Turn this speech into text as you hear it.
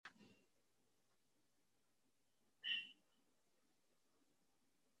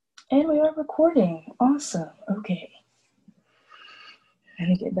And we are recording. Awesome. Okay. Let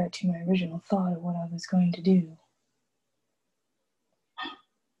me get back to my original thought of what I was going to do.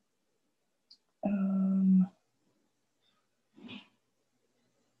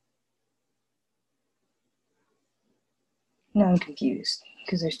 Now I'm confused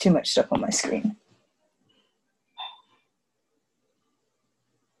because there's too much stuff on my screen.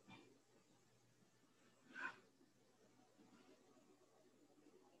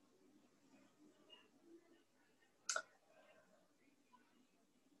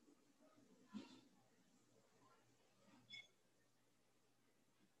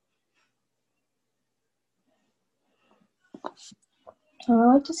 Oh,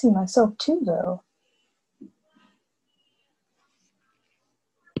 I like to see myself too, though.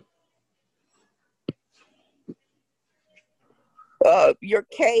 Your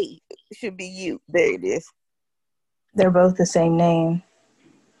K should be you. There it is. They're both the same name.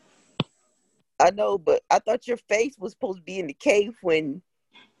 I know, but I thought your face was supposed to be in the cave when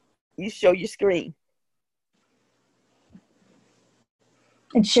you show your screen.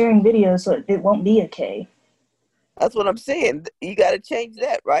 It's sharing video, so it won't be a K. That's what I'm saying. You got to change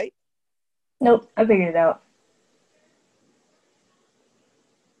that, right? Nope, I figured it out.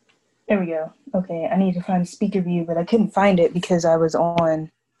 There we go. Okay, I need to find speaker view, but I couldn't find it because I was on.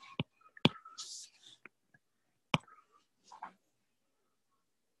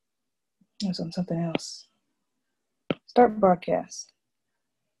 I was on something else. Start broadcast.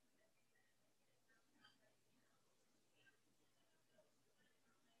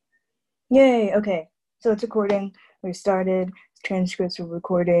 Yay, okay. So it's recording. We started. Transcripts are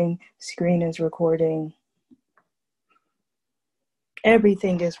recording. Screen is recording.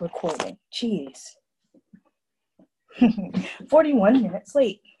 Everything is recording. Jeez. 41 minutes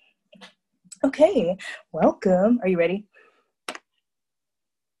late. Okay, welcome. Are you ready?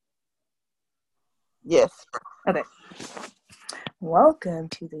 Yes. Okay. Welcome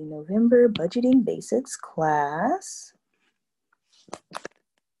to the November Budgeting Basics class.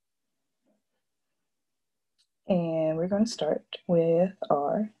 And we're going to start with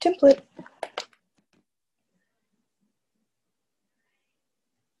our template.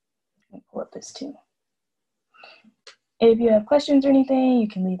 Let me pull up this too. If you have questions or anything, you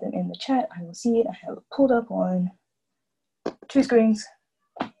can leave them in the chat. I will see it. I have it pulled up on 2 screens.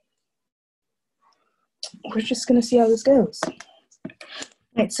 We're just going to see how this goes.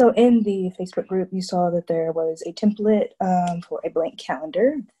 Right, so in the Facebook group, you saw that there was a template for a blank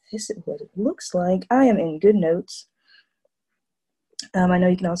calendar. This is what it looks like. I am in GoodNotes. I know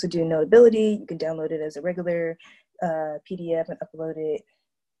you can also do Notability. You can download it as a regular PDF and upload it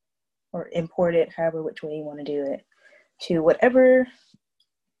or import it, however which way you want to do it, to whatever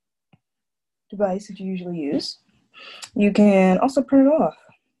device that you usually use. You can also print it off.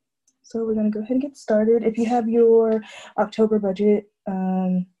 So we're going to go ahead and get started. If you have your October budget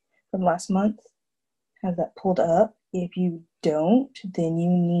from last month, have that pulled up. If you don't, then you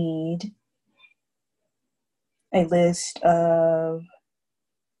need a list of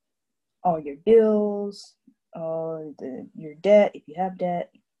all your bills, all your debt, if you have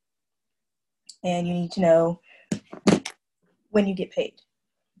debt, and you need to know when you get paid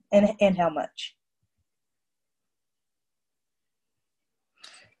and how much.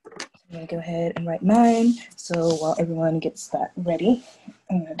 I'm going to go ahead and write mine. So while everyone gets that ready,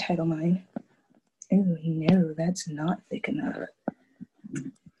 I'm going to title mine. Oh no, that's not thick enough.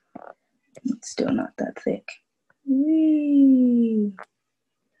 It's still not that thick. Whee!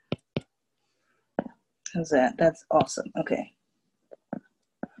 How's that? That's awesome. Okay.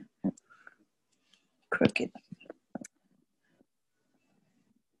 Crooked.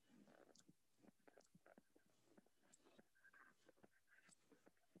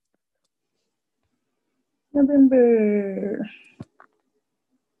 November.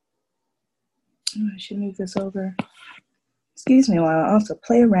 Oh, I should move this over. Excuse me while I also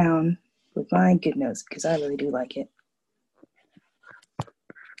play around with my GoodNotes because I really do like it.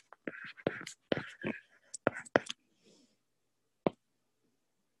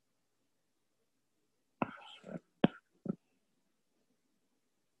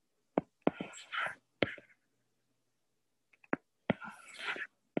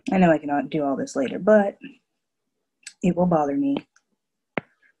 I know I cannot do all this later, but it will bother me.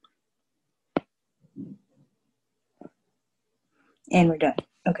 And we're done.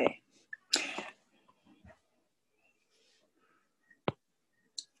 Okay.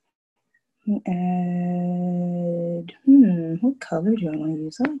 Add, what color do I want to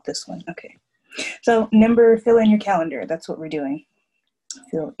use? I like this one. Okay. So number, fill in your calendar. That's what we're doing.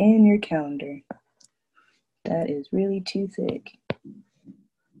 Fill in your calendar. That is really too thick.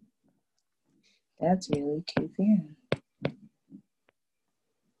 That's really too thin.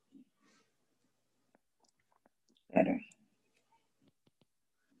 Better.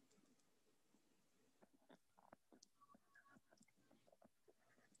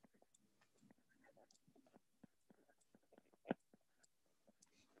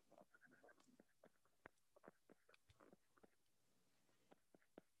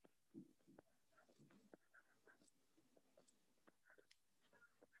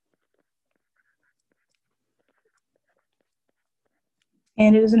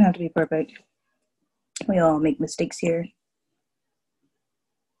 And it doesn't have to be perfect. We all make mistakes here.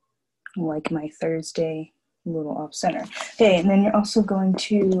 Like my Thursday a little off center. Okay, and then you're also going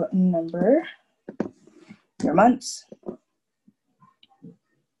to number your months.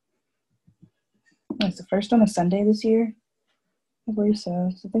 It's the first on a Sunday this year. I believe so.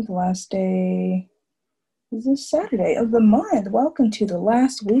 So I think the last day is this Saturday of the month. Welcome to the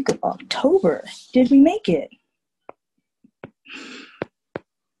last week of October. Did we make it?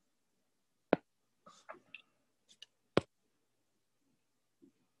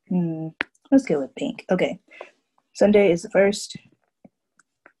 Let's go with pink. Okay. Sunday is the first.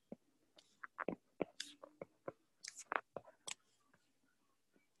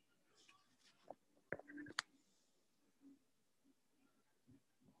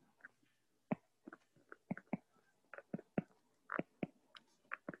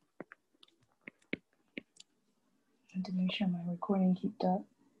 To make sure my recording kept up.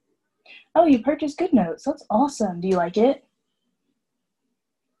 Oh, you purchased GoodNotes. That's awesome. Do you like it?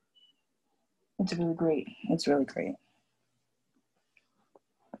 It's really great. It's really great.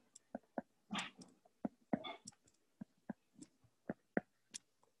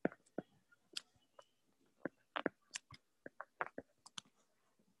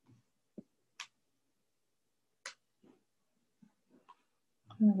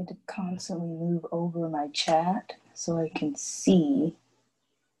 I'm going to constantly move over my chat so I can see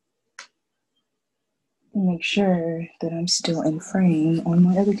and make sure that I'm still in frame on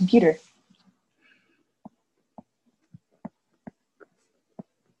my other computer.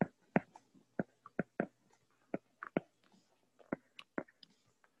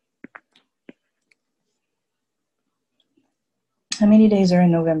 How many days are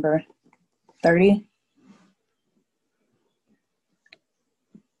in November? 30?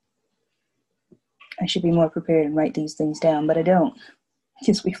 I should be more prepared and write these things down, but I don't.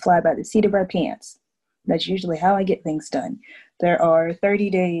 Because we fly by the seat of our pants. That's usually how I get things done. There are 30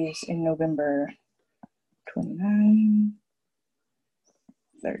 days in November. 29,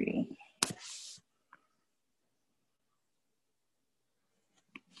 30.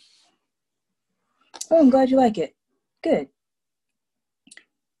 Oh, I'm glad you like it. Good.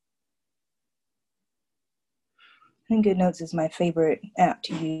 And GoodNotes is my favorite app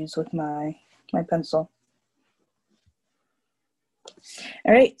to use with my pencil.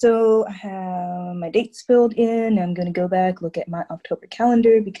 All right, so I have my dates filled in. I'm going to go back, look at my October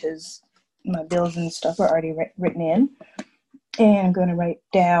calendar because my bills and stuff are already written in. And I'm going to write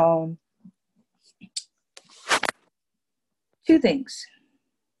down 2 things.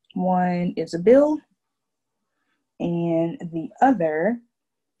 One is a bill, and the other,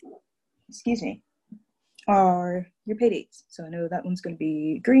 are your pay dates. So I know that one's going to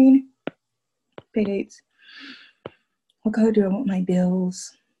be green, pay dates. What color do I want my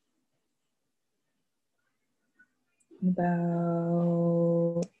bills?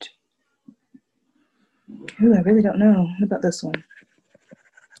 About, I really don't know. What about this one?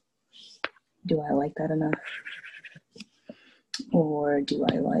 Do I like that enough? Or do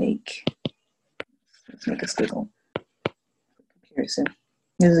I like, let's make a squiggle. Comparison.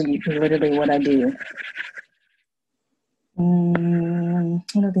 This is literally what I do. I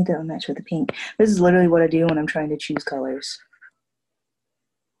don't think that will match with the pink. This is literally what I do when I'm trying to choose colors.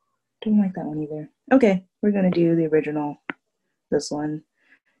 Don't like that one either. Okay, we're gonna do the original. This one.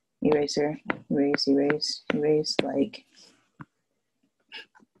 Eraser, erase, erase, erase, like.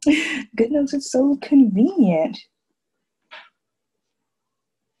 GoodNotes is so convenient.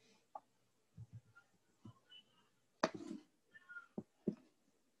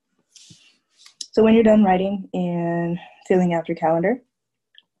 So when you're done writing and filling out your calendar,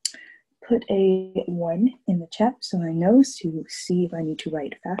 put a 1 in the chat so I know to see if I need to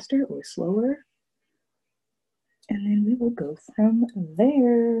write faster or slower. And then we will go from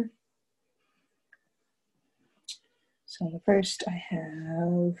there. So on the first, I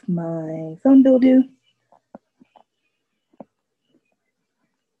have my phone bill due.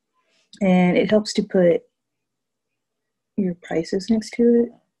 And it helps to put your prices next to it.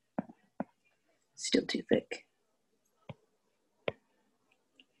 Still too thick.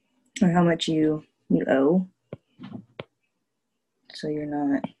 Or how much you you owe. So you're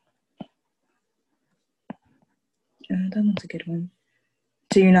not, that one's a good one.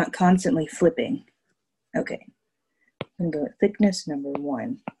 So you're not constantly flipping. Okay, I'm gonna go with thickness number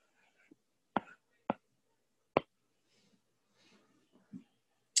 1.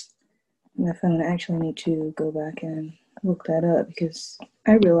 And if I'm gonna actually need to go back and look that up because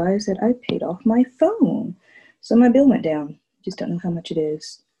I realized that I paid off my phone. So my bill went down. Just don't know how much it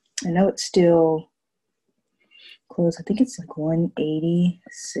is. I know it's still close. I think it's like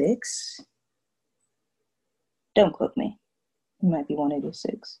 186. Don't quote me. It might be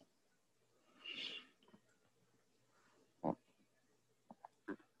 186. I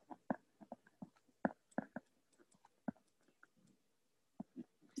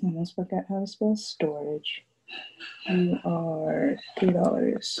almost forgot how to spell storage. You are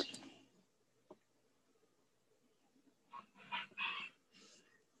 $3.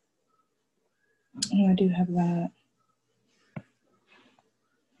 Oh, I do have that.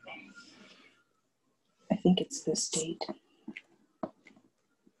 I think it's this date.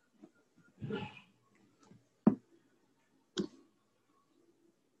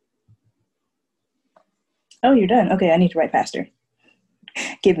 Oh, you're done. Okay, I need to write faster.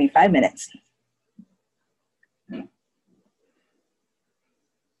 Give me 5 minutes.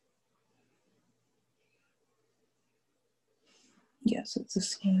 Yes, it's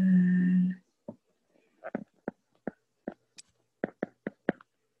this one.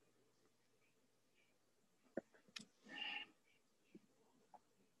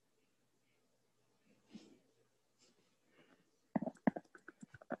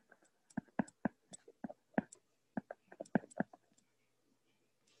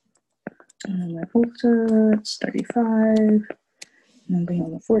 And my Ulta, it's 35. And I'm bringing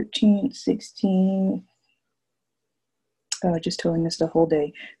on the 14th, 16th. Oh, I just totally missed a whole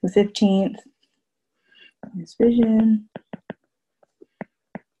day. The 15th is vision.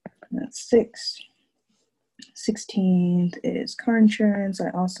 That's 6. 16th is car insurance. I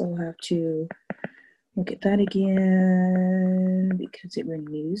also have to look at that again because it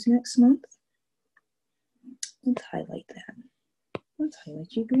renews next month. Let's highlight that. Let's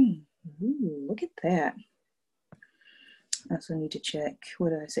highlight you green. Ooh, look at that. I also need to check,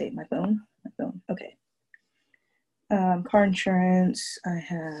 what did I say? My phone? My phone, okay. Car insurance, I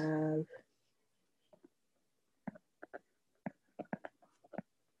have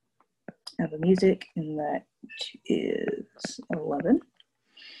Apple Music, and that is 11.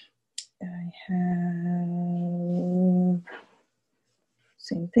 I have,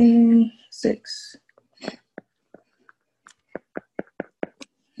 same thing, 6.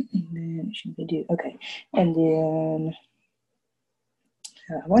 And then it should be due, okay. And then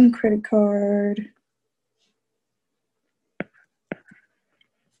 1 credit card.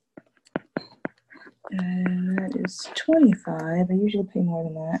 And that is 25. I usually pay more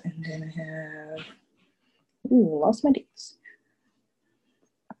than that. And then I have, ooh, lost my dates.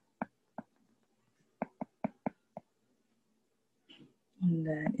 And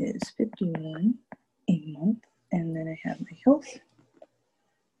that is 51 a month. And then I have my health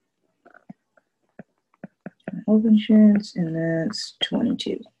insurance, and that's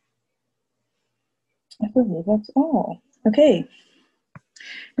 22. I believe that's all. Okay.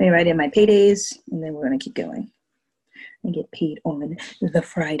 Let me write in my paydays, and then we're going to keep going. I get paid on the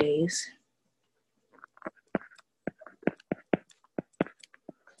Fridays.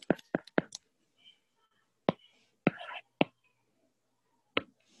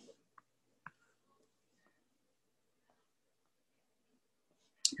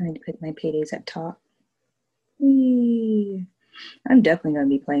 I need to put my paydays at top. Whee! I'm definitely going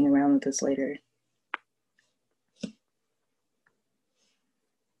to be playing around with this later.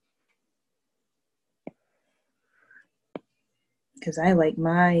 Because I like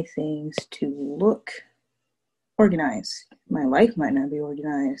my things to look organized. My life might not be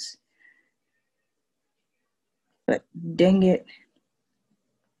organized. But dang it,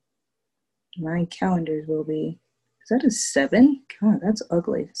 my calendars will be. Is that a 7? God, that's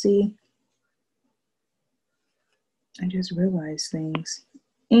ugly. See? I just realized things.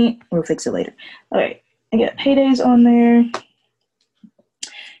 We'll fix it later. All right, I got paydays on there.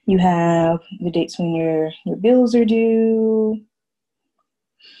 You have the dates when your bills are due.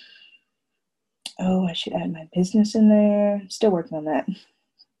 Oh, I should add my business in there. Still working on that.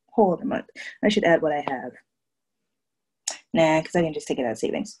 Whole other month. I should add what I have. Nah, because I can just take it out of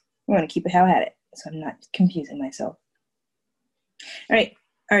savings. I'm going to keep it how I had it, so I'm not confusing myself. All right,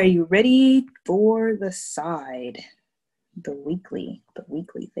 are you ready for the side? The weekly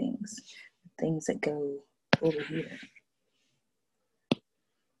things that go over here.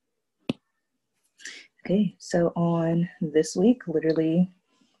 Okay, so on this week, literally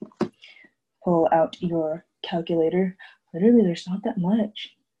pull out your calculator. Literally, there's not that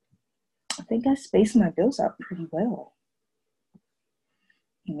much. I think I spaced my bills out pretty well.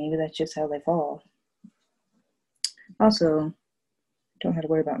 Maybe that's just how they fall. Also, don't have to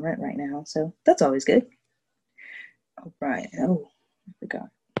worry about rent right now, so that's always good. All right. Oh, I forgot.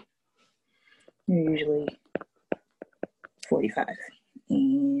 You're usually 45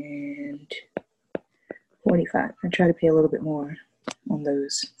 and 45. I try to pay a little bit more on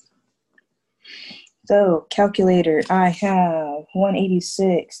those. So calculator, I have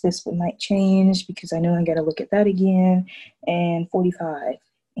 186. This might change because I know I got to look at that again, and 45,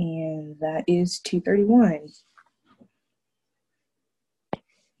 and that is 231.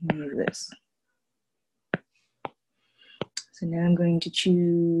 Move this. So now I'm going to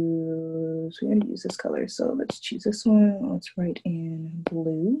choose, we're going to use this color. So let's choose this one. Let's write in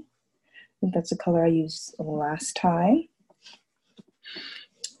blue. I think that's the color I used last time.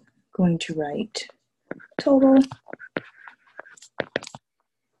 Going to write total.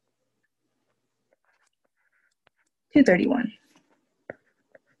 $231.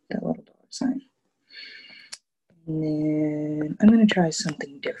 That little dollar sign. And then I'm going to try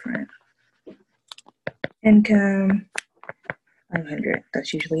something different. Income, 500.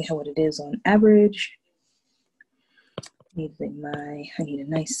 That's usually what it is on average. I need a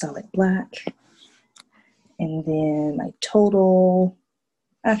nice solid black. And then my total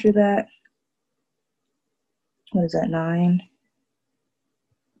after that, what is that, 9?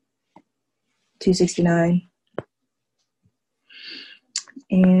 269.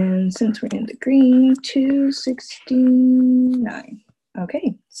 And since we're in the green, 269.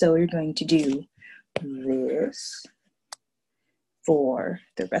 Okay, so we're going to do this for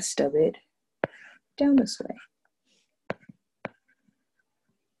the rest of it down this way.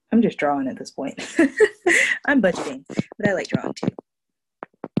 I'm just drawing at this point. I'm budgeting, but I like drawing too.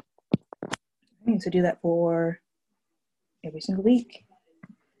 Okay, so do that for every single week.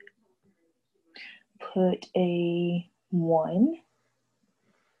 Put a 1.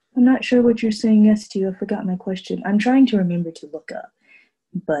 I'm not sure what you're saying yes to. I forgot my question. I'm trying to remember to look up,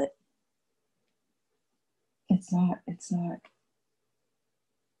 but it's not.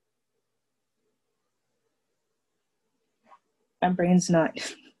 My brain's not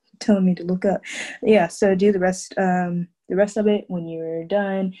telling me to look up. Yeah, so do the rest of it. When you're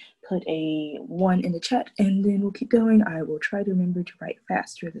done, put a 1 in the chat, and then we'll keep going. I will try to remember to write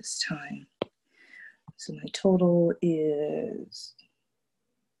faster this time. So my total is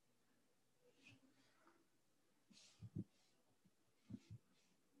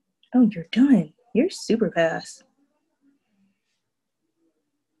oh, you're done. You're super fast.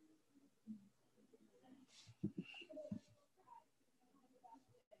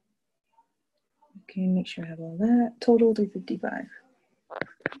 Okay, make sure I have all that. Total 355.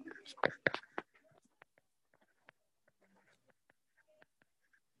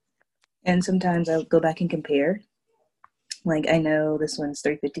 And sometimes I'll go back and compare. Like, I know this one's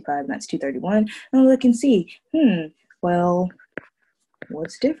 355 and that's 231. I'll look and see, well,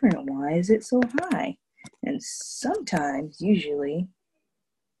 what's different? Why is it so high? And sometimes, usually,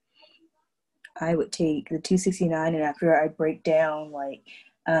 I would take the 269, and after I break down, like,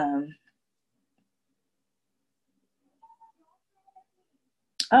 oh,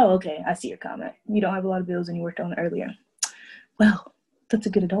 okay, I see your comment. You don't have a lot of bills and you worked on it earlier. Well, that's a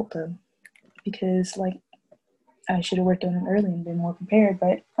good adult, though, because, like, I should have worked on it early and been more prepared,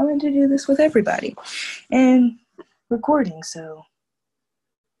 but I wanted to do this with everybody. And recording, so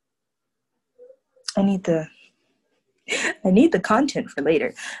I need the content for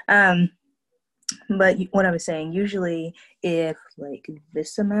later. But what I was saying, usually if like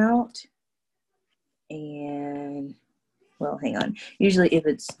this amount and, well, hang on. Usually if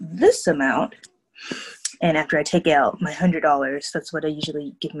it's this amount, and after I take out my $100, that's what I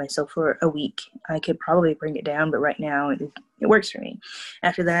usually give myself for a week. I could probably bring it down, but right now it works for me.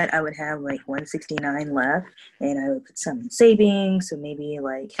 After that, I would have like 169 left, and I would put some in savings, so maybe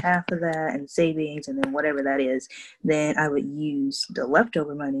like half of that in savings, and then whatever that is, then I would use the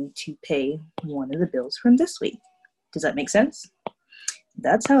leftover money to pay one of the bills from this week. Does that make sense?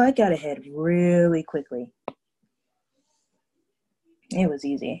 That's how I got ahead really quickly. It was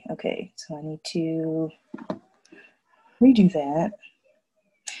easy. Okay, so I need to redo that.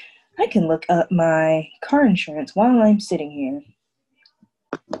 I can look up my car insurance while I'm sitting here.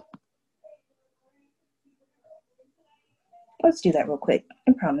 Let's do that real quick.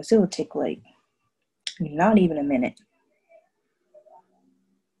 I promise it will take like not even a minute.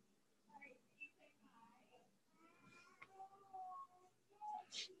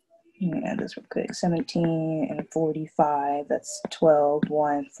 Let me add this real quick. 17 and 45. That's 12,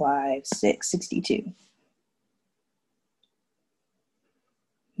 1, 5, 6, 62.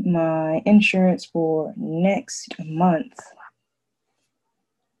 My insurance for next month.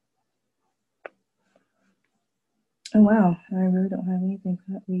 Oh wow, I really don't have anything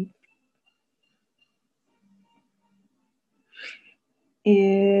for that week.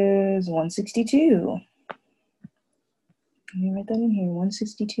 Is 162. Let me write that in here.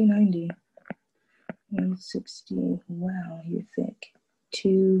 162.90. 160. Wow, you're thick.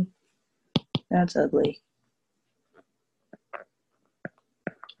 2. That's ugly.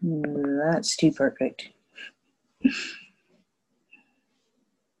 That's too perfect.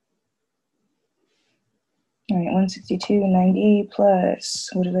 All right, 162.90 plus,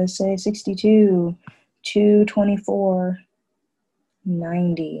 what did I say? 62.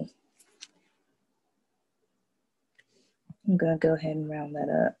 224.90. I'm gonna go ahead and round that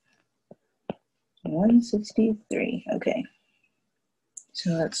up. 163. Okay.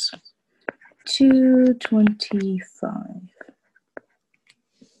 So that's 225.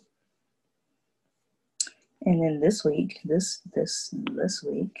 And then this week, this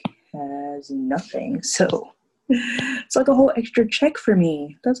week has nothing. So it's like a whole extra check for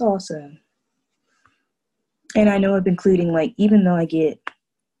me. That's awesome. And I know I'm including, like, even though I get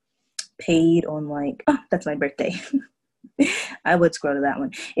paid on, like, oh, that's my birthday. I would scroll to that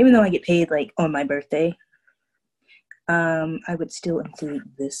one. Even though I get paid, like, on my birthday, I would still include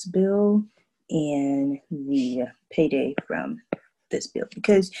this bill and the payday from this bill,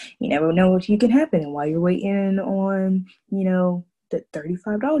 because you never know what can happen. And while you're waiting on, you know, the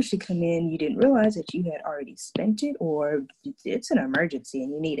 $35 to come in, you didn't realize that you had already spent it, or it's an emergency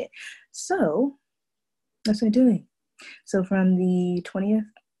and you need it. So that's what I'm doing. So from the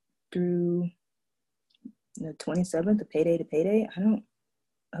 20th through the 27th, the payday to payday, I don't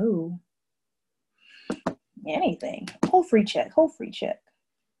owe anything. Whole free check.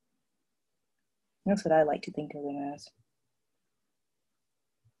 That's what I like to think of them as.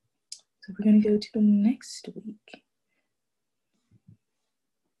 So we're going to go to the next week.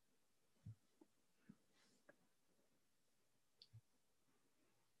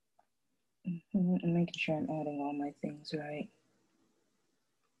 I'm making sure I'm adding all my things right.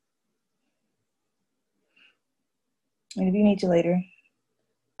 And if you need to later,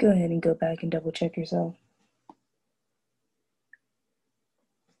 go ahead and go back and double check yourself.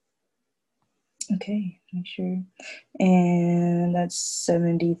 Okay, make sure. And that's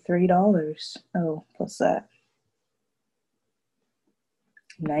 $73. Oh, plus that.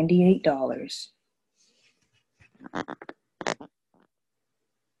 $98.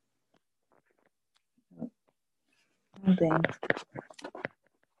 One thing.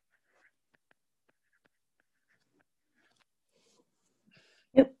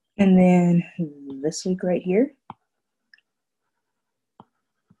 Yep. And then this week right here,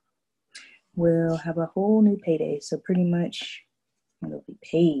 we'll have a whole new payday. So pretty much it'll be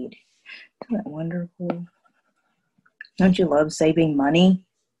paid. Isn't that wonderful? Don't you love saving money?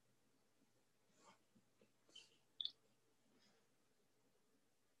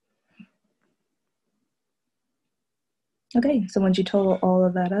 Okay, so once you total all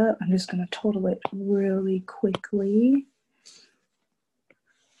of that up, I'm just going to total it really quickly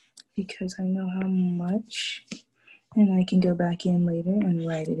because I know how much, and I can go back in later and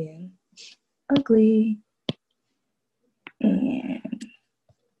write it in. Ugly. And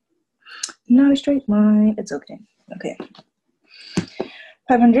not a straight line. It's okay. Okay.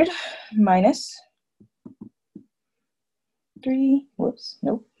 500 minus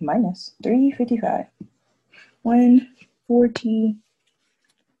 355.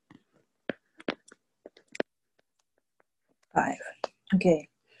 145. Okay.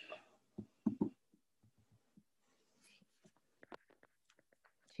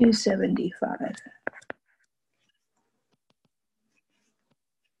 $275.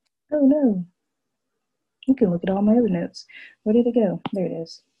 Oh no. You can look at all my other notes. Where did it go? There it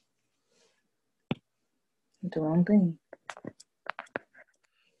is. It's the wrong thing.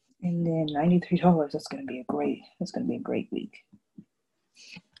 And then $93. That's gonna be a great week.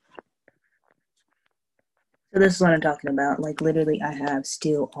 So this is what I'm talking about. Like literally I have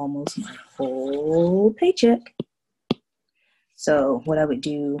still almost my whole paycheck. So what I would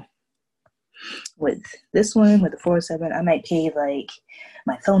do with this one, with the 407, I might pay like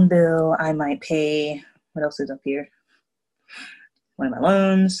my phone bill. I might pay, what else is up here? One of my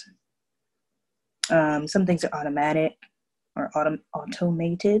loans. Some things are automatic or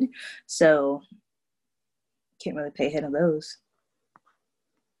automated. So can't really pay ahead of those.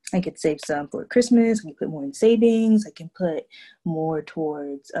 I could save some for Christmas. I can put more in savings. I can put more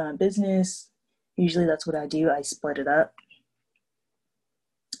towards business. Usually that's what I do. I split it up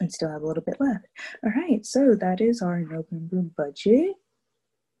and still have a little bit left. All right, so that is our November budget.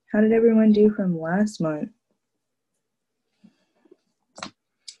 How did everyone do from last month?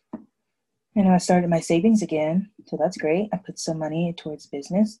 And I started my savings again, so that's great. I put some money towards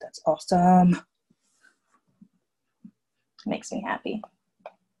business. That's awesome. Makes me happy.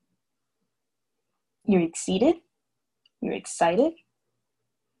 You're excited? You're excited?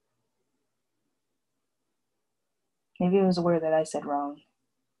 Maybe it was a word that I said wrong.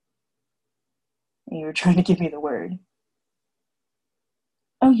 And you were trying to give me the word.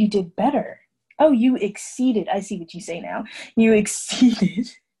 Oh, you did better. Oh, you exceeded. I see what you say now. You exceeded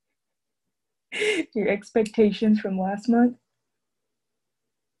your expectations from last month.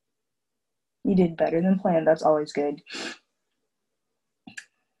 You did better than planned. That's always good.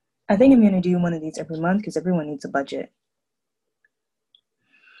 I think I'm going to do one of these every month because everyone needs a budget.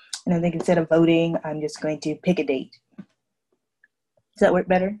 And I think instead of voting, I'm just going to pick a date. Does that work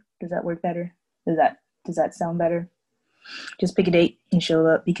better? Does that work better? Does that sound better? Just pick a date and show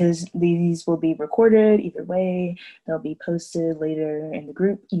up because these will be recorded either way. They'll be posted later in the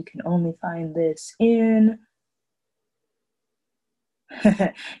group. You can only find this in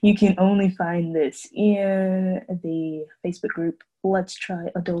you can only find this in the Facebook group Let's Try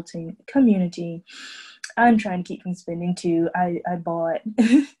Adulting Community. I'm trying to keep from spending too. I bought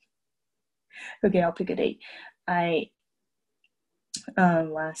okay, I'll pick a date.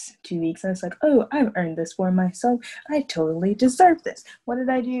 Last 2 weeks I was like, oh, I've earned this for myself. I totally deserve this. What did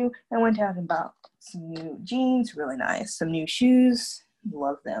I do? I went out and bought some new jeans, really nice, some new shoes,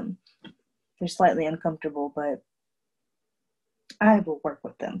 love them. They're slightly uncomfortable, but I will work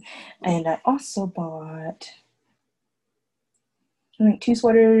with them. And I also bought I think 2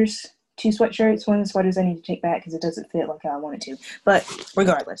 sweaters, 2 sweatshirts. One of the sweaters I need to take back because it doesn't fit like I want it to. But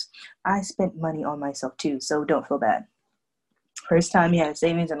regardless, I spent money on myself too, so don't feel bad. First time you had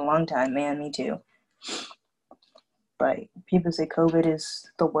savings in a long time, man, me too. But people say COVID is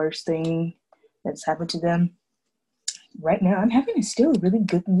the worst thing that's happened to them. Right now, I'm having a still really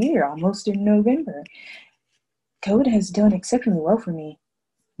good year, almost in November. COVID has done exceptionally well for me.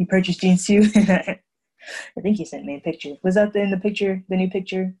 You purchased jeans too? I think you sent me a picture. Was that in the picture, the new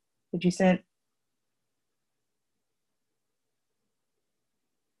picture that you sent?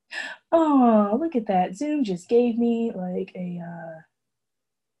 Oh, look at that. Zoom just gave me like a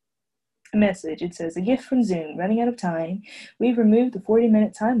message. It says, a gift from Zoom, running out of time. We've removed the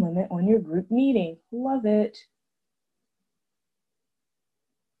 40-minute time limit on your group meeting. Love it.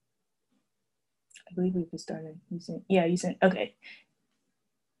 I believe we've just started. You sent, okay.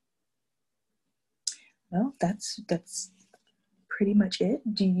 Well, that's pretty much it.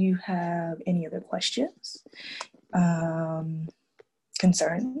 Do you have any other questions?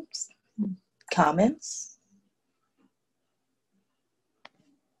 Concerns? Comments?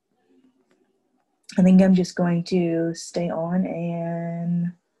 I think I'm just going to stay on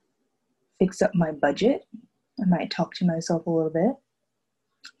and fix up my budget. I might talk to myself a little bit.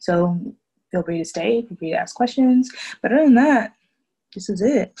 So feel free to stay, feel free to ask questions. But other than that, this is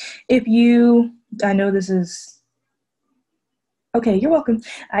it. I know this is, okay, you're welcome.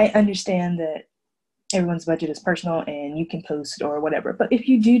 I understand that everyone's budget is personal and you can post or whatever. But if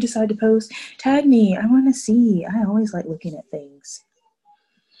you do decide to post, tag me. I want to see. I always like looking at things.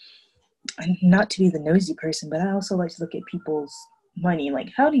 And not to be the nosy person, but I also like to look at people's money. Like,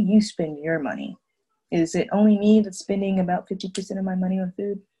 how do you spend your money? Is it only me that's spending about 50% of my money on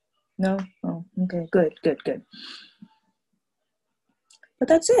food? No? Oh, okay. Good. But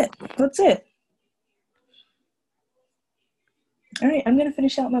that's it. All right, I'm going to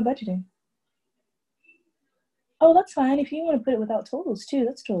finish out my budgeting. Oh, that's fine. If you want to put it without totals too,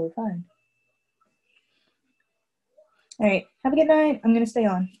 that's totally fine. All right, have a good night. I'm going to stay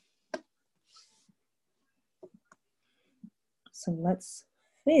on. So let's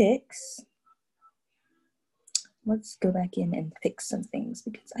go back in and fix some things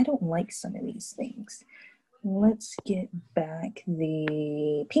because I don't like some of these things. Let's get back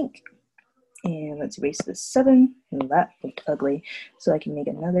the pink and let's erase the 7. That looked ugly. So I can make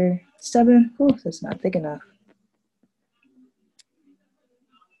another 7. Oh, that's not thick enough.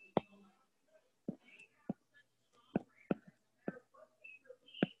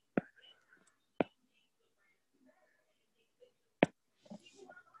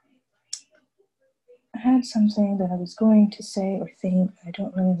 I had something that I was going to say or think. I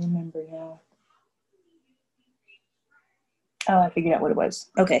don't really remember now. Oh, I figured out what it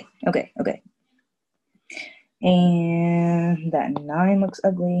was. Okay. And that 9 looks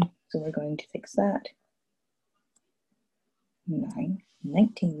ugly, so we're going to fix that. 9,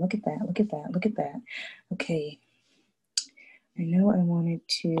 19, look at that, look at that, look at that. Okay, I know I wanted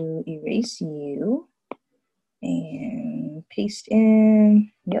to erase you and paste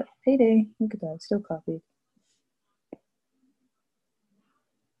in, yep, payday, look at that, still copied.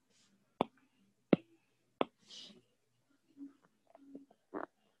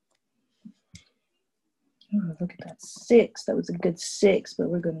 Oh, look at that, 6, that was a good 6, but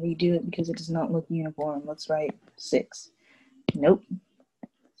we're going to redo it because it does not look uniform. Let's write 6. Nope,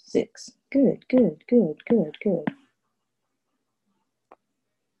 6, good, good, good, good, good.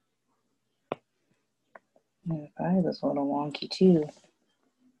 5 is a little wonky too.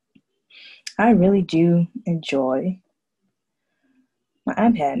 I really do enjoy my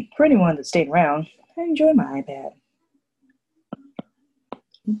iPad. For anyone that stayed around, I enjoy my iPad.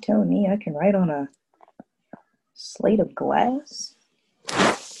 You telling me I can write on a slate of glass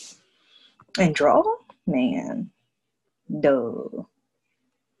and draw? Man, duh.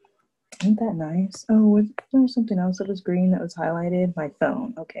 Isn't that nice? Oh, there was something else that was green that was highlighted. My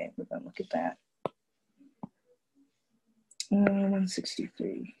phone. Okay, we're gonna look at that.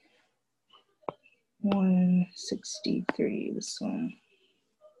 163. 163, this one.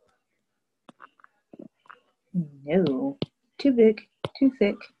 No, too big, too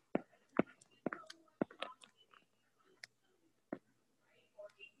thick.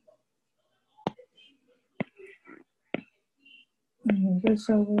 This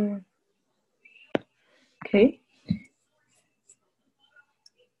over. Okay.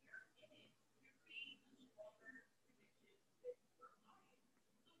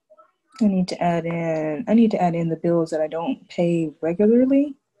 I need to add in the bills that I don't pay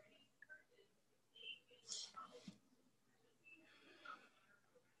regularly.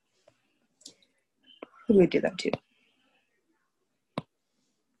 We would do that too.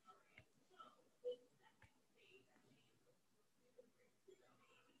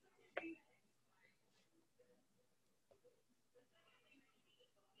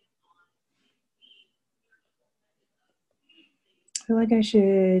 I feel like I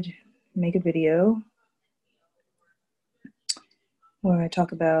should make a video where I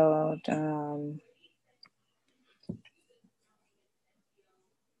talk about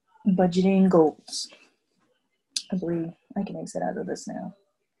budgeting goals. I believe I can exit out of this now.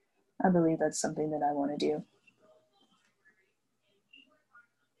 I believe that's something that I want to do.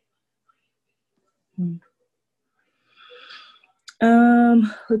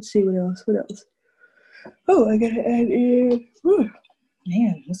 Let's see what else. Oh, I gotta add in. Whew.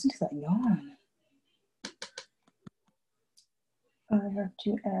 Man, listen to that yawn. I have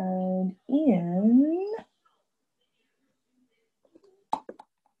to add in.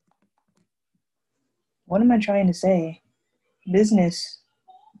 What am I trying to say? Business.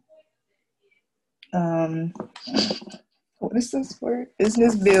 What is this word?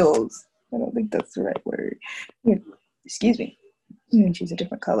 Business bills. I don't think that's the right word. Excuse me. I'm gonna choose a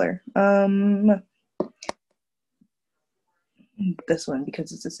different color. This one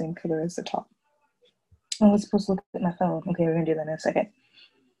because it's the same color as the top. Oh, I was supposed to look at my phone. Okay, we're gonna do that in a second.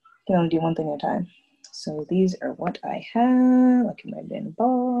 You can only do one thing at a time. So these are what I have. I can write it in a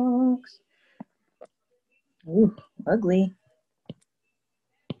box. Ooh, ugly.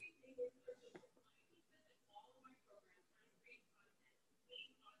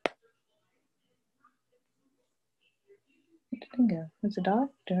 Where did it go? Was the dot?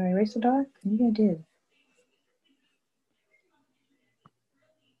 Did I erase the dot? Maybe I did.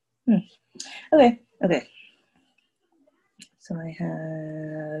 Okay. So I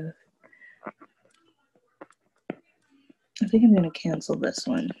think I'm gonna cancel this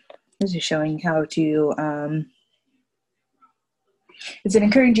one. This is showing how to, it's an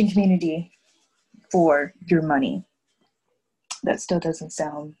encouraging community for your money. That still doesn't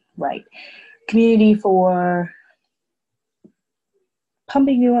sound right. Community for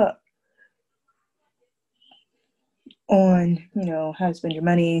pumping you up on, how to spend your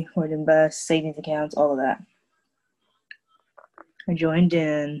money, where to invest, savings accounts, all of that. I joined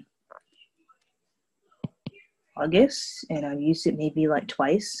in August and I've used it maybe like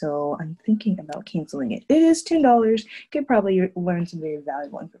twice, so I'm thinking about canceling it. It is $10. Could probably learn some very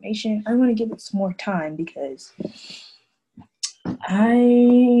valuable information. I want to give it some more time because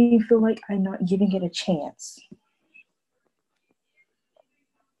I feel like I'm not giving it a chance.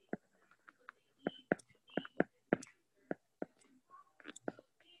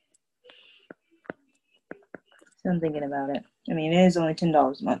 So I'm thinking about it. I mean, it is only $10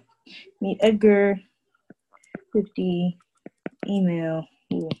 a month. Meet Edgar, 50, email,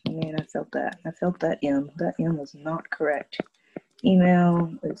 Ooh, man, I felt that. I felt that M. That M was not correct.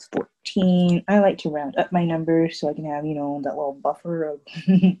 Email is 14. I like to round up my numbers so I can have, that little buffer of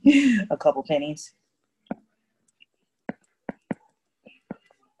a couple pennies.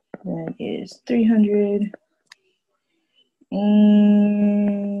 That is 300.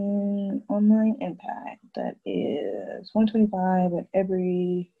 And online impact, that is 125 at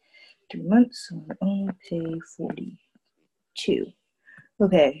every 3 months. So I only pay 42.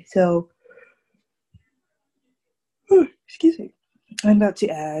 Okay, so excuse me. I'm about to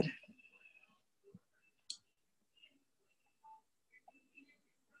add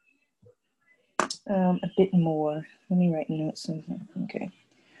a bit more. Let me write notes. Okay.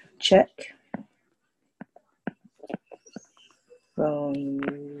 Check. Phone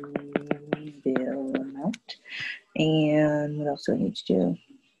bill amount. And what else do I need to do?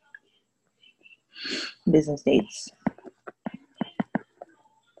 Business dates.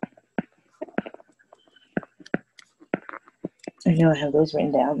 I know I have those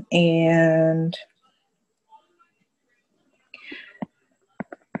written down. And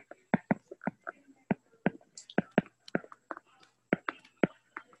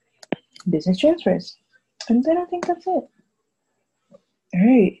business transfers. And then I think that's it. All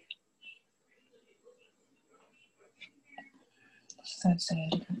right. So that's a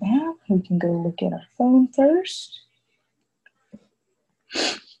different app. We can go look at our phone first.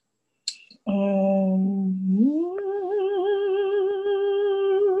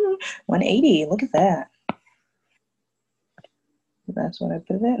 180. Look at that. That's what I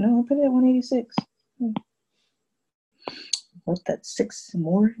put it at. No, I put it at 186. What's that? $6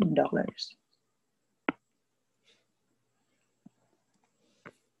 more.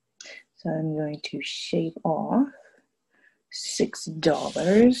 So I'm going to shave off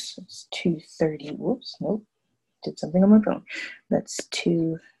 $6. It's $230. Whoops, nope. Did something on my phone. That's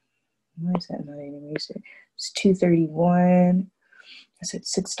why is that not anymore? It's $231. I said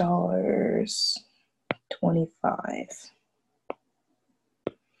 $6.25.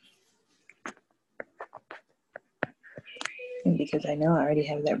 And because I know I already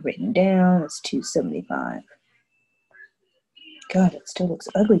have that written down, it's $275. God, it still looks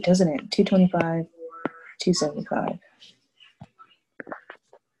ugly, doesn't it? $225, $275.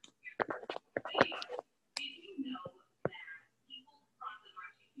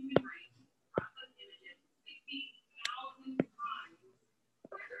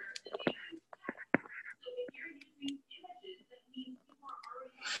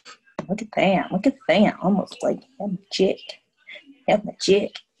 Look at that. Look at that. Almost like magic. Have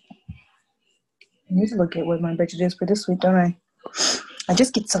magic. I need to look at what my budget is for this week, don't I? I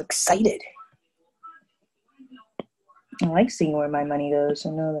just get so excited. I like seeing where my money goes.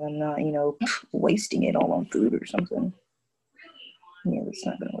 I know that I'm not, wasting it all on food or something. Yeah, that's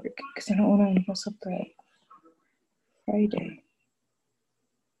not going to work because I don't want to mess up that Friday.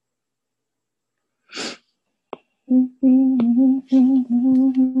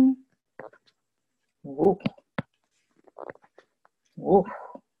 Whoa. Whoa.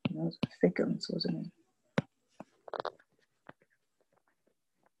 That was thickums, wasn't it?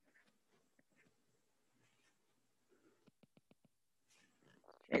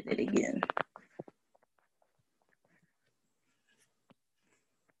 Try that again.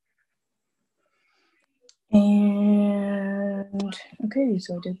 And okay,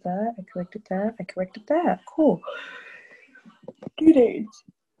 so I did that. I corrected that. I corrected that. Cool. Due dates.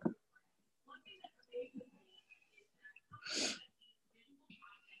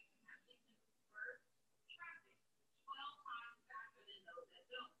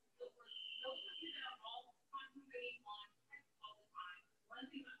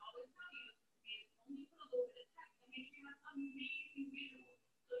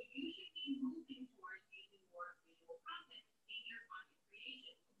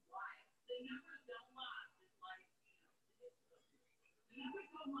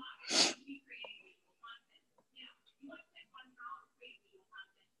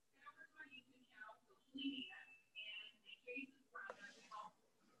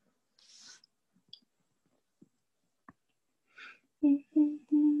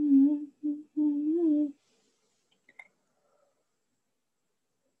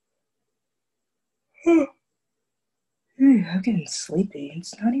 I'm getting sleepy.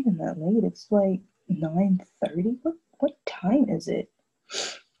 It's not even that late. It's like 9:30. What time is it?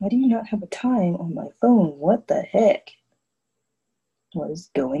 Why do you not have a time on my phone? What the heck? What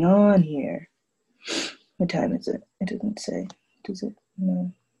is going on here? What time is it? It doesn't say. Does it?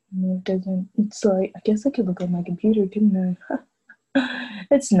 No, it doesn't. It's like, I guess I could look on my computer, couldn't I?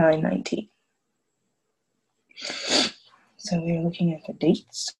 It's 9:19. So we're looking at the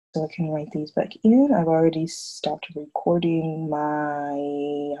dates, so I can write these back in. I've already stopped recording my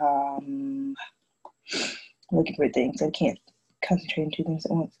looking for things. I can't concentrate on two things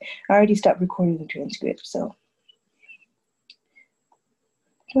at once. I already stopped recording the transcript, so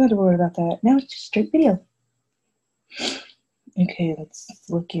don't have to worry about that. Now it's just straight video. Okay, let's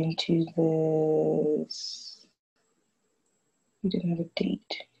look into this. You didn't have a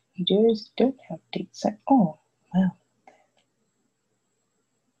date. You just don't have dates at all. Wow.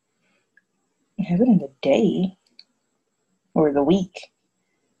 I have it in the day or the week.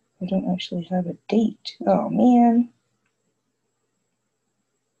 I don't actually have a date. Oh man.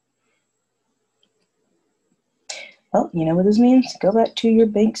 Well, you know what this means? Go back to your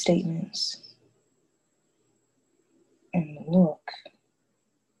bank statements and look.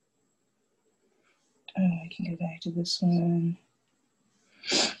 Oh, I can go back to this one.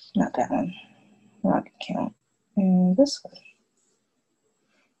 Not that one. Not gonna count. And this one.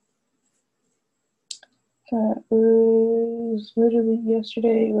 That was literally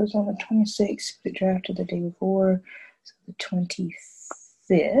yesterday. It was on the 26th. The drafted the day before. So the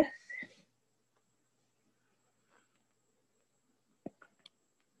 25th.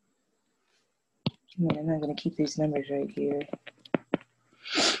 Man, I'm not going to keep these numbers right here.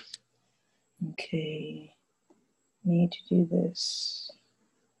 Okay. Need to do this.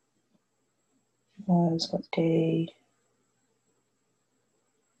 Was what day?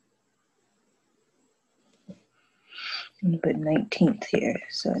 I'm going to put 19th here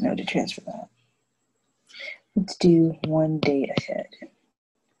so I know to transfer that. Let's do one day ahead.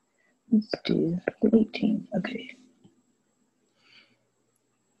 Let's do the 18th. Okay.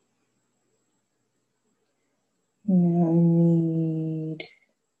 Now I need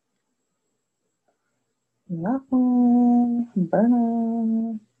that one,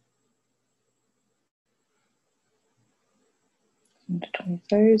 Berna. The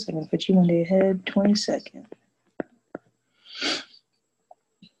 23rd, so I'm going to put you one day ahead, 22nd.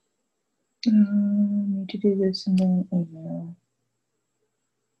 Need to do this and then email.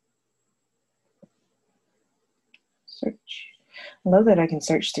 Search. I love that I can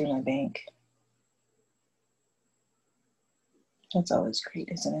search through my bank. That's always great,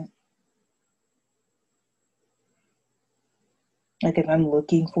 isn't it? Like if I'm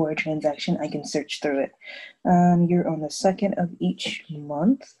looking for a transaction, I can search through it. You're on the 2nd of each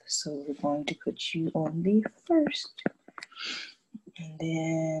month, so we're going to put you on the 1st. And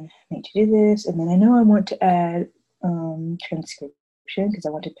then I need to do this, and then I know I want to add transcription because I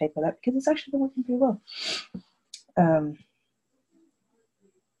want to pay for that because it's actually been working pretty well.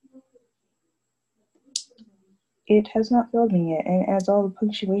 It has not filled me yet, and it adds all the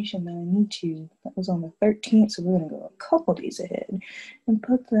punctuation that I need to. That was on the 13th, so we're going to go a couple days ahead and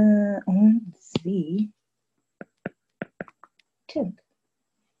put that on the 10th.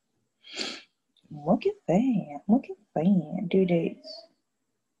 Look at that. Look at that. Due dates.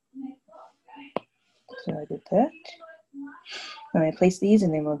 So I did that. I'm going to place these,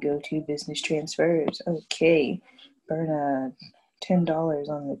 and then we'll go to business transfers. Okay. Burn $10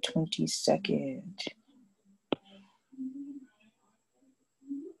 on the 22nd.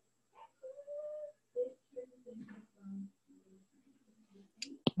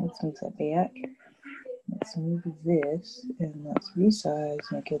 Let's move that back. Let's move this and let's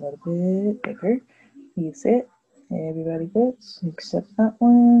resize, make it a little bit bigger. You fit. Everybody fits except that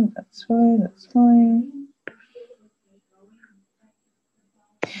one. That's fine. That's fine.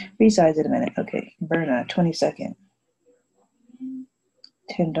 Resize in a minute. Okay. Berna, 22nd.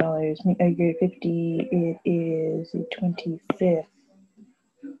 $10. I agree. 50. It is the 25th.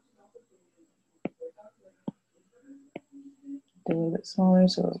 A little bit smaller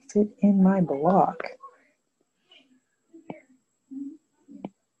so it'll fit in my block.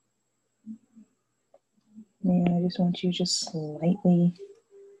 Man, I just want you just slightly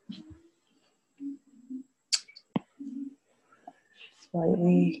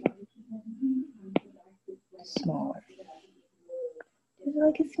smaller. Just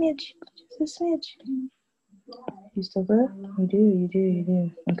like a smidge, just a smidge. You still good? You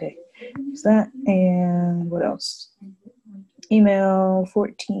do. Okay, so that, and what else? Email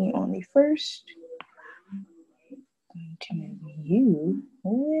 14 on the 1st. Going to move you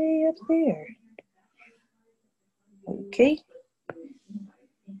way up there. Okay.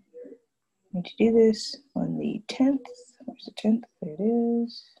 Need to do this on the 10th. Where's the 10th? There it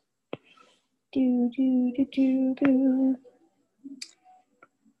is. Do.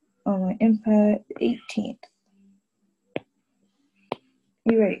 On my impact, 18th.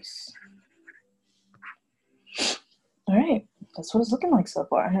 Erase. All right, that's what it's looking like so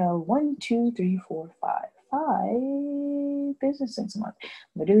far. I have 1, 2, 3, 4, 5. 5 business cents a month.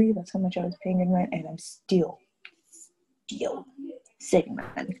 Literally, that's how much I was paying in rent, and I'm still saving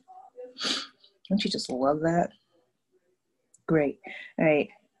money. Don't you just love that? Great. All right.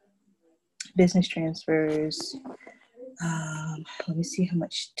 Business transfers. Let me see how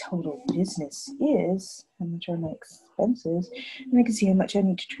much total business is, how much are my expenses, and I can see how much I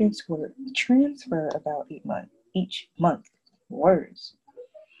need to transfer about each month. Words.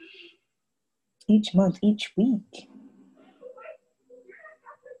 Each month, each week.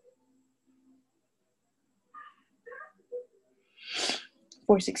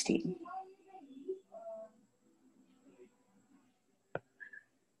 $416.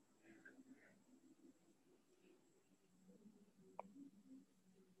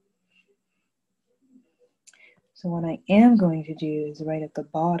 So what I am going to do is right at the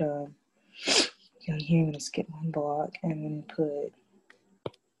bottom, down here I'm going to skip one block, and I'm going to put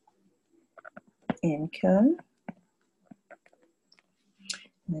income.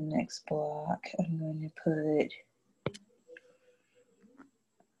 In the next block, I'm going to put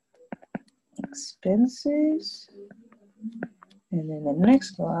expenses. And then the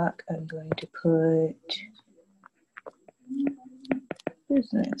next block, I'm going to put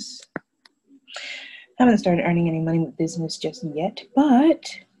business. I haven't started earning any money with business just yet,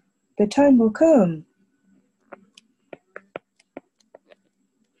 but the time will come.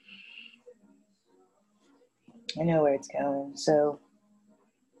 I know where it's going, so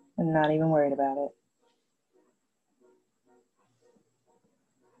I'm not even worried about it.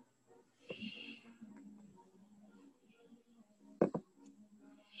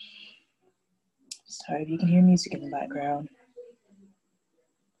 Sorry if you can hear music in the background.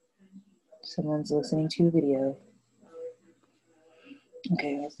 Someone's listening to a video.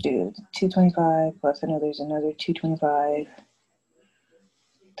 Okay, let's do 225 plus I know there's another 225,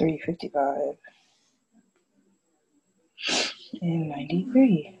 355, and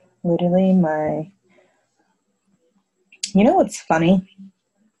 93. Literally you know what's funny?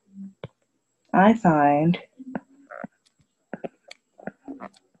 I find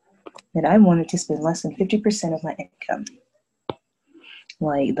that I wanted to spend less than 50% of my income.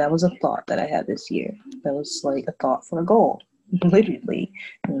 Like, that was a thought that I had this year. That was like a thought for a goal. Literally,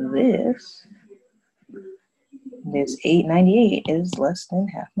 this $898 is less than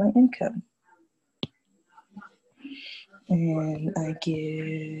half my income. And I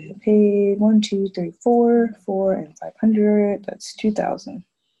get paid 1, 2, 3, 4, and 500. That's 2,000.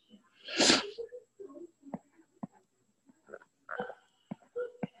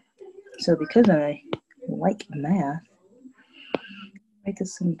 So because I like math, make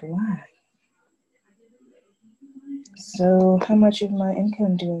this in black. So how much of my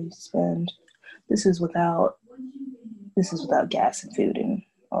income do I spend? This is without gas and food and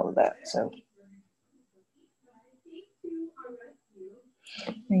all of that. So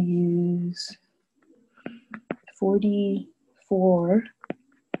I use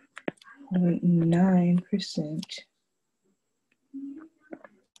 44.9%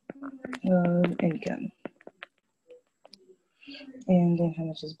 of income. And then how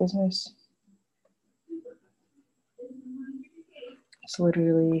much is business? It's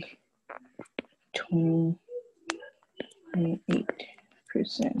literally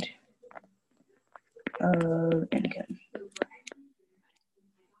 20.8% of income.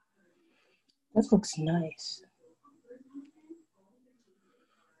 That looks nice.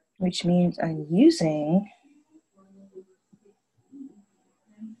 Which means I'm using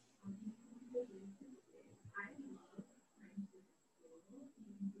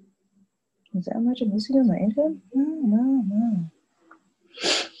is that much I'm using on my income? No.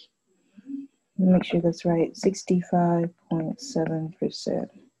 Make sure that's right. 65.7%.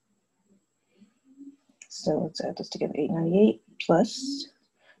 So let's add this together. 898 plus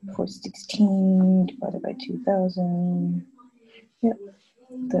 416 divided by 2,000. Yep,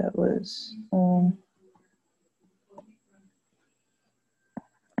 that was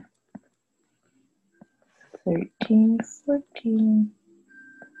 1314.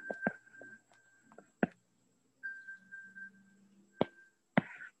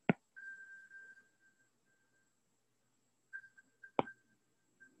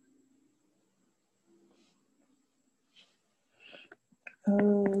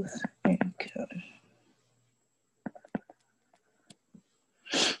 Of income.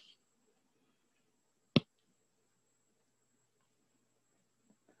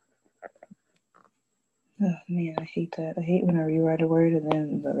 Oh man, I hate that. I hate when I rewrite a word and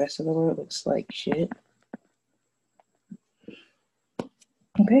then the rest of the word looks like shit.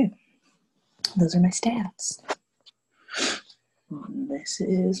 Okay, those are my stats. This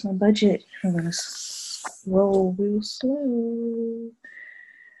is my budget. I'm gonna roll real slow.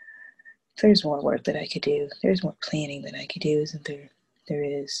 There's more work that I could do. There's more planning that I could do, isn't there? There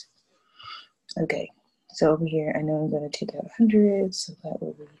is. Okay, so over here, I know I'm going to take out 100, so that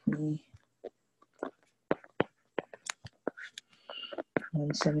will leave me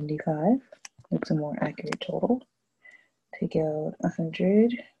 175. That's a more accurate total. Take out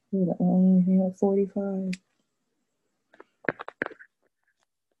 100. Ooh, that one only had 45.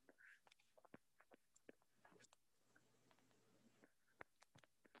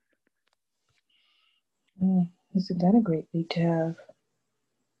 Isn't that a great week to have?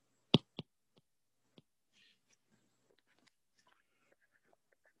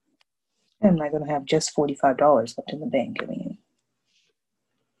 I'm not going to have just $45 left in the bank. I mean,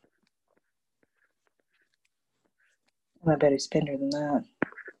 I'm a better spender than that.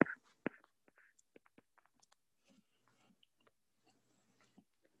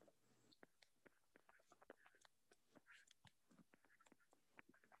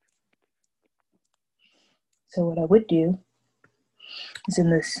 So what I would do is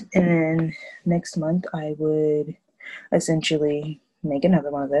in next month, I would essentially make another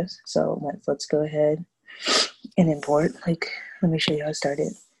one of this. So let's go ahead and import. Like, let me show you how I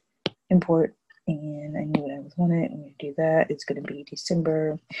started. Import, and I knew what I was wanting. I'm going to do that. It's going to be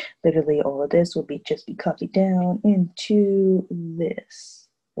December. Literally, all of this will just be copied down into this.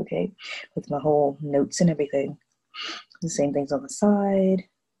 Okay, with my whole notes and everything. The same things on the side.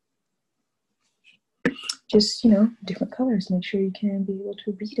 Just, different colors. Make sure you can be able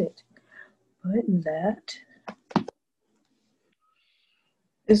to read it. But that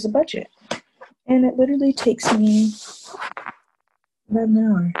is the budget. And it literally takes me about an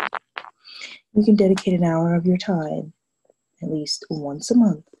hour. You can dedicate an hour of your time, at least once a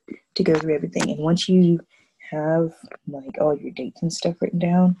month, to go through everything. And once you have like all your dates and stuff written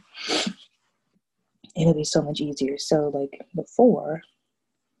down, it'll be so much easier. So like before,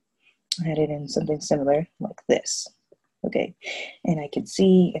 I had it in something similar like this. Okay. And I could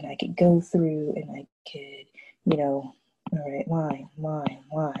see and I could go through and I could, all right, line,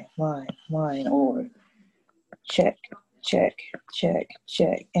 or check.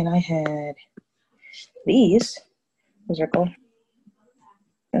 And I had these, the circle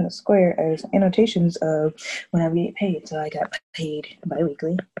and the square, as annotations of when I would get paid. So I got paid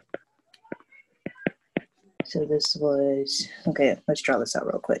bi-weekly. So this was, okay, let's draw this out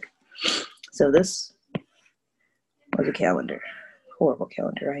real quick. So this was a calendar. Horrible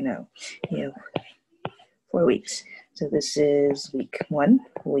calendar, I know. 4 weeks. So this is week 1,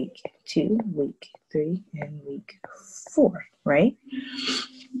 week 2, week 3, and week 4, right?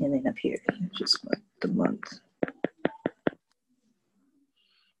 And then up here, just the month.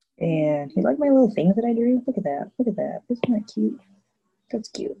 And you like my little thing that I drew? Look at that. Look at that. Isn't that cute? That's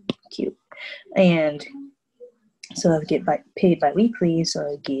cute. Cute. And so I would get paid bi-weekly, so I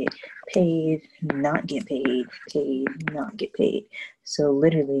would get paid, not get paid, not get paid. So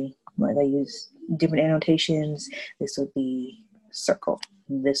literally, like I use different annotations. This would be circle.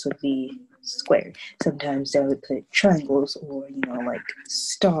 This would be square. Sometimes I would put triangles or, like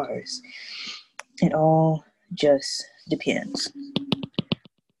stars. It all just depends.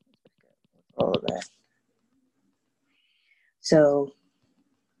 All of that. So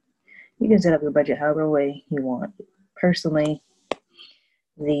you can set up your budget however way you want. Personally,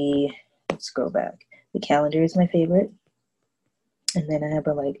 let's go back. The calendar is my favorite. And then I have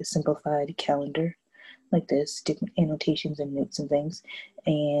a simplified calendar like this, different annotations and notes and things.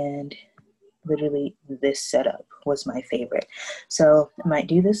 And literally this setup was my favorite. So I might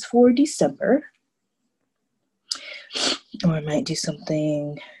do this for December. Or I might do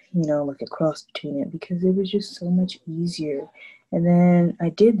something, like a cross between it, because it was just so much easier. And then I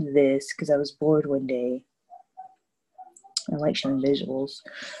did this because I was bored one day. I like showing visuals.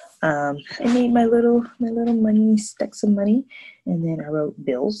 I made my little money, stuck some money, and then I wrote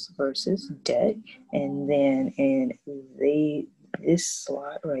bills versus debt. And then in this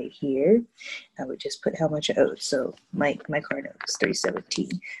slot right here, I would just put how much I owed. So my card note was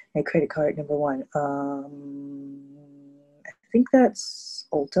 $317. My credit card number 1, I think that's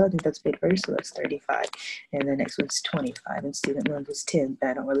Ulta. I think that's paid first, so that's $35. And the next one's $25. And student loan was $10. But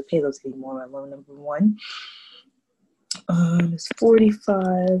I don't really pay those anymore. My loan number 1 is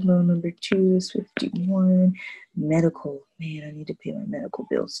 $45. Loan number 2 is $51. Medical, man, I need to pay my medical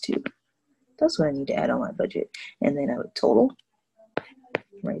bills too. That's what I need to add on my budget. And then I would total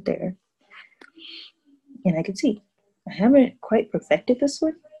right there. And I can see I haven't quite perfected this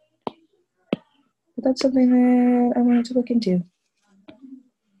one, but that's something that I wanted to look into.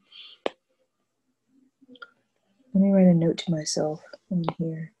 Let me write a note to myself in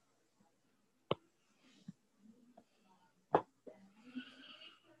here.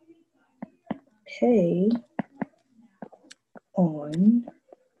 pay on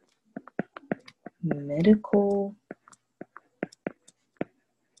medical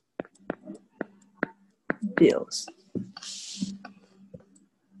bills.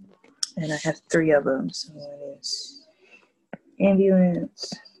 And I have 3 of them. So one is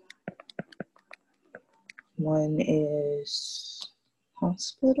ambulance, one is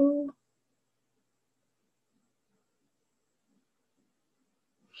hospital,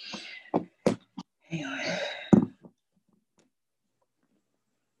 hang on.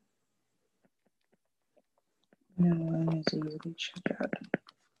 No, one is easily checked out.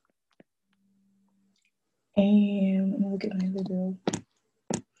 And let me look at my other bill.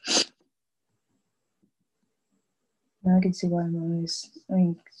 Now I can see why I'm always,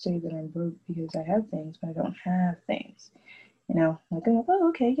 say that I'm broke because I have things, but I don't have things. You know, like, oh,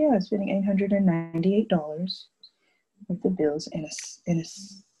 okay, yeah, I'm spending $898 worth of bills in a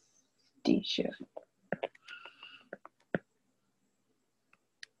D shift.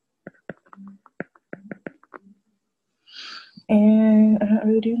 And I'm not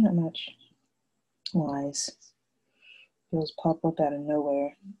really doing that much. Lies. Bills pop up out of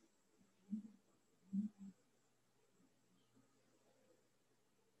nowhere.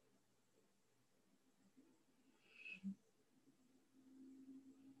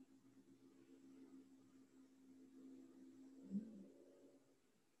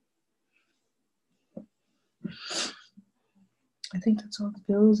 I think that's all the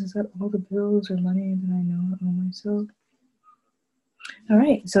bills. Is that all the bills or money that I know on myself? All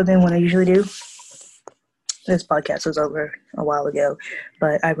right. So then what I usually do, this podcast was over a while ago,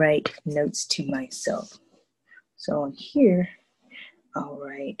 but I write notes to myself. So on here, I'll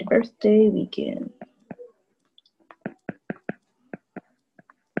write birthday weekend.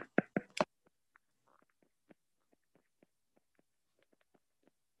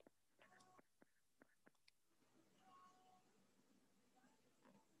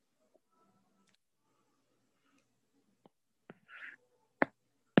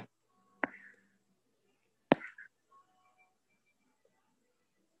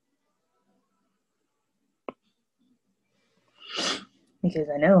 Because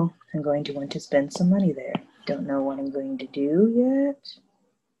I know I'm going to want to spend some money there. Don't know what I'm going to do yet.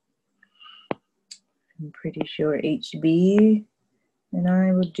 I'm pretty sure HB and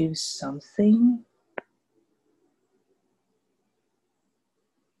I will do something.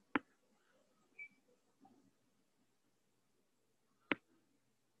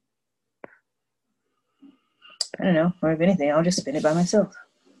 I don't know, or if anything, I'll just spend it by myself.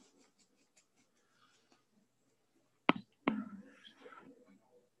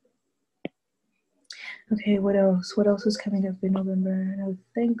 Okay, what else? What else is coming up in November? I know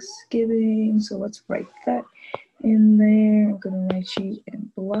Thanksgiving, so let's write that in there. I'm gonna write you in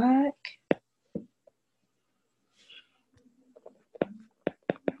black.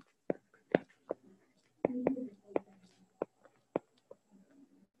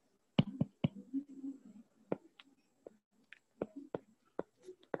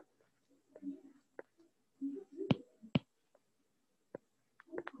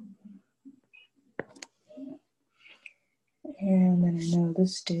 And then I know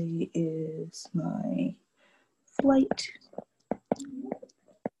this day is my flight.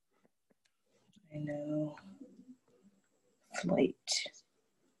 I know flight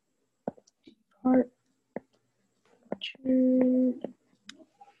departure.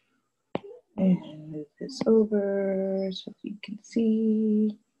 And move this over so you can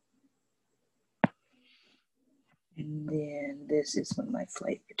see. And then this is when my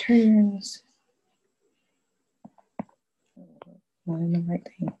flight returns. Not in the right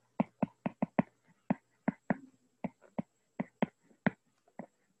thing.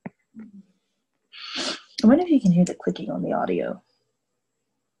 I wonder if you can hear the clicking on the audio.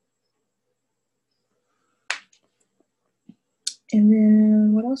 And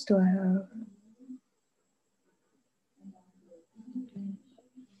then what else do I have?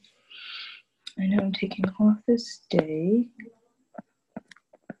 I know I'm taking off this day.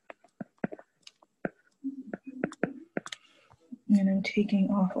 And I'm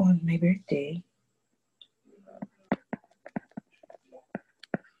taking off on my birthday.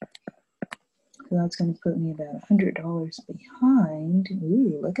 So that's going to put me about $100 behind.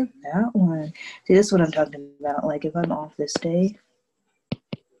 Ooh, look at that one. See, this is what I'm talking about. Like, if I'm off this day,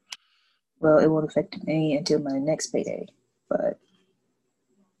 well, it won't affect me until my next payday. But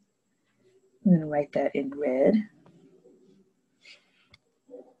I'm going to write that in red.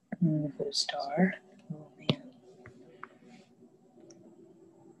 I'm going to put a star. Oh, man.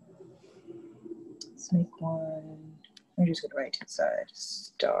 Let's make one. I'm just going to write inside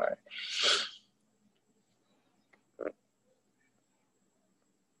star.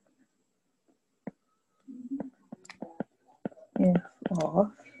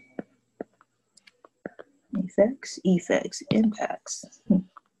 off effects, impacts.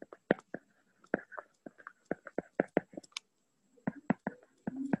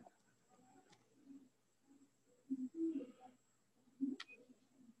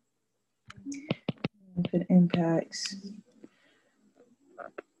 Put impacts,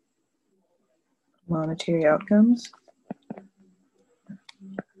 monetary outcomes.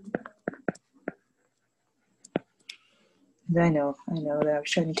 I know that I was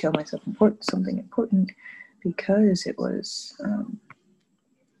trying to tell myself something important because it was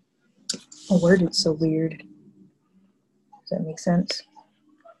worded so weird. Does that make sense?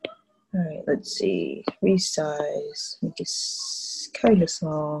 All right, let's see. Resize, make it kind of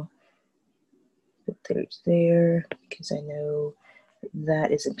small. Put there because I know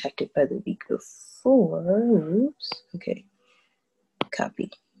that is impacted by the week before. Oops. Okay. Copy.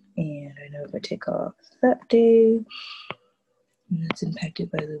 And I know if I take off that day, and that's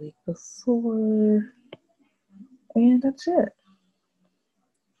impacted by the week before. And that's it.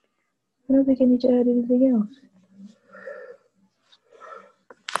 I don't think I need to add anything else.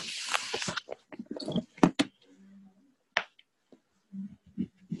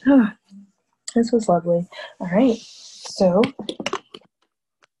 This was lovely. All right. So,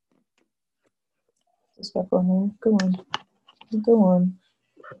 just back on there. Go on. Okay, go on.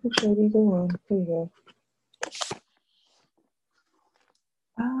 There you go.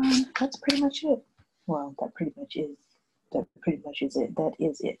 That's pretty much it. Well, that pretty much is it. That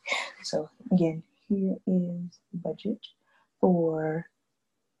is it. So again, here is the budget for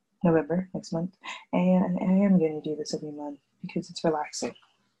November, next month. And I am going to do this every month because it's relaxing.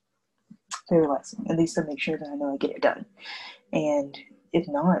 Very relaxing. At least to make sure that I know I get it done. And if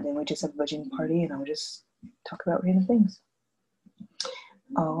not, then we just have a budgeting party and I'll just talk about random things.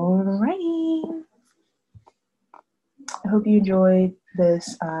 Alrighty. I hope you enjoyed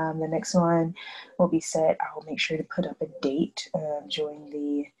this. The next one will be set. I will make sure to put up a date. Join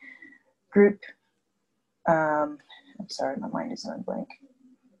the group. I'm sorry, my mind is on blank.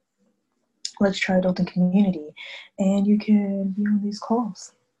 Let's Try Adulting Community, and you can be on these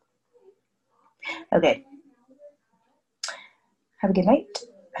calls. Okay. Have a good night.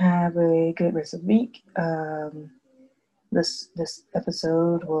 Have a good rest of the week. This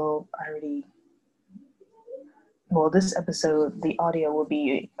episode will already. Well, this episode, the audio will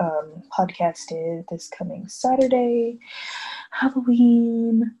be podcasted this coming Saturday,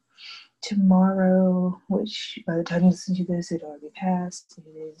 Halloween, tomorrow, which by the time you listen to this, it already passed. It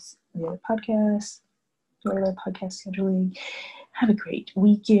is the other podcast, regular podcast scheduling. Have a great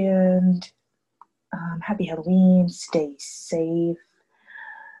weekend. Happy Halloween. Stay safe.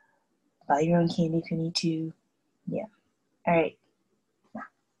 Buy your own candy if you need to. Yeah. All right.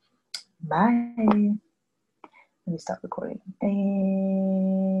 Bye. Let me stop recording. And